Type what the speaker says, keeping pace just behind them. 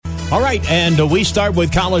All right, and we start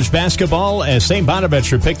with college basketball as St.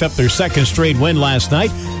 Bonaventure picked up their second straight win last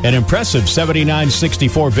night. An impressive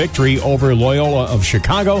 79-64 victory over Loyola of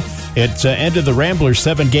Chicago. It ended the Ramblers'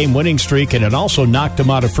 7-game winning streak, and it also knocked them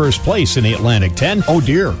out of first place in the Atlantic 10. Oh,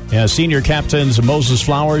 dear. Senior captains Moses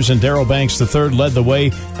Flowers and Darrell Banks III led the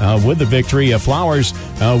way with the victory. Flowers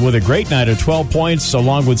with a great night of 12 points,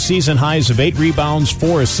 along with season highs of 8 rebounds,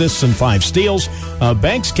 4 assists, and 5 steals.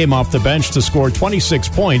 Banks came off the bench to score 26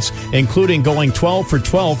 points, including going 12 for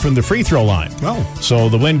 12 from the free throw line. Oh. So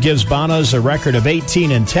the win gives Bonas a record of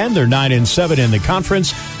 18-10. They're 9-7 in the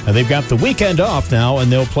conference. They've got the weekend off now,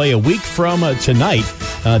 and they'll play a week from tonight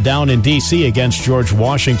down in D.C. against George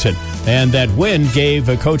Washington. And that win gave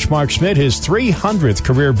Coach Mark Schmidt his 300th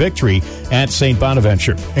career victory at St.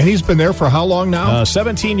 Bonaventure. And he's been there for how long now?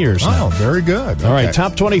 17 years now. Oh, very good. All right,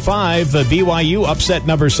 top 25, BYU upset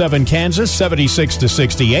number 7 Kansas,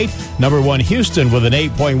 76-68. Number 1 Houston with an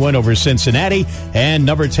 8-point win over Cincinnati. And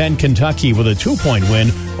number 10 Kentucky with a 2-point win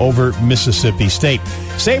over Mississippi State.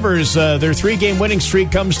 Sabres, their 3-game winning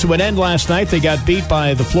streak comes to an end last night. They got beat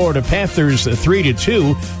by the Florida Panthers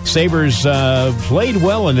 3-2. Sabres played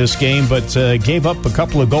well in this game, but gave up a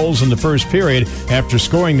couple of goals in the first period after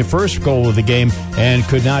scoring the first goal of the game and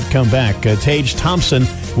could not come back. Tage Thompson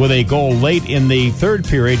with a goal late in the third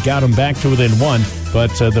period got them back to within 1.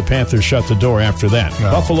 But the Panthers shut the door after that.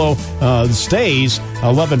 No. Buffalo stays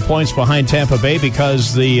 11 points behind Tampa Bay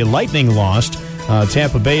because the Lightning lost.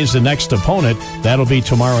 Tampa Bay is the next opponent. That'll be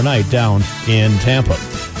tomorrow night down in Tampa.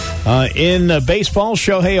 In baseball,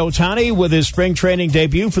 Shohei Ohtani with his spring training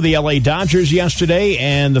debut for the LA Dodgers yesterday,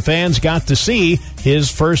 and the fans got to see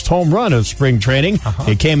his first home run of spring training.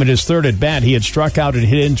 It came at his third at-bat. He had struck out and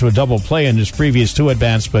hit into a double play in his previous 2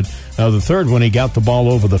 at-bats, but the third one he got the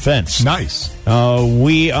ball over the fence. Nice.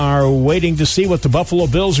 We are waiting to see what the Buffalo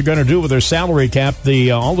Bills are going to do with their salary cap.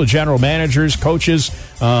 All the general managers, coaches,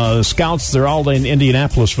 scouts, they're all in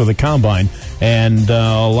Indianapolis for the Combine, and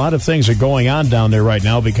a lot of things are going on down there right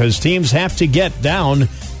now because teams have to get down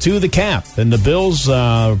to the cap, and the Bills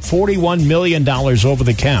 $41 million over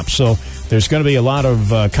the cap. So there's going to be a lot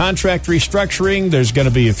of contract restructuring. There's going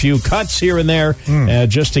to be a few cuts here and there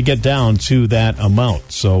just to get down to that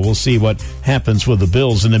amount. So we'll see what happens with the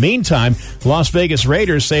Bills. In the meantime, Las Vegas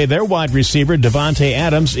Raiders say their wide receiver, Devontae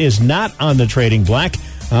Adams, is not on the trading block.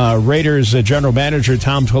 Raiders general manager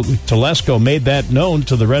Tom Telesco made that known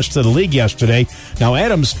to the rest of the league yesterday. Now,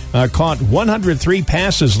 Adams caught 103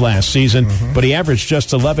 passes last season, but he averaged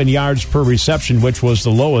just 11 yards per reception, which was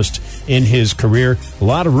the lowest in his career. A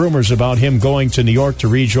lot of rumors about him going to New York to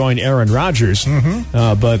rejoin Aaron Rodgers,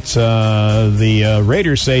 but the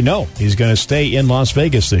Raiders say no, he's going to stay in Las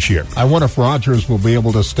Vegas this year. I wonder if Rodgers will be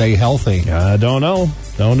able to stay healthy. Don't know.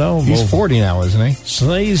 He's 40 now, isn't he?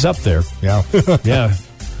 So he's up there. Yeah. Yeah.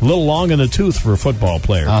 A little long in the tooth for a football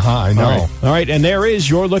player. I know. All right, and there is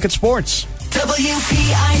your look at sports.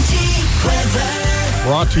 WPIG weather.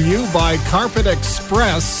 Brought to you by Carpet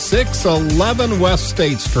Express, 611 West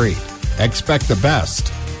State Street. Expect the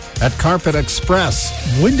best at Carpet Express.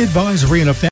 Wind advisory in effect.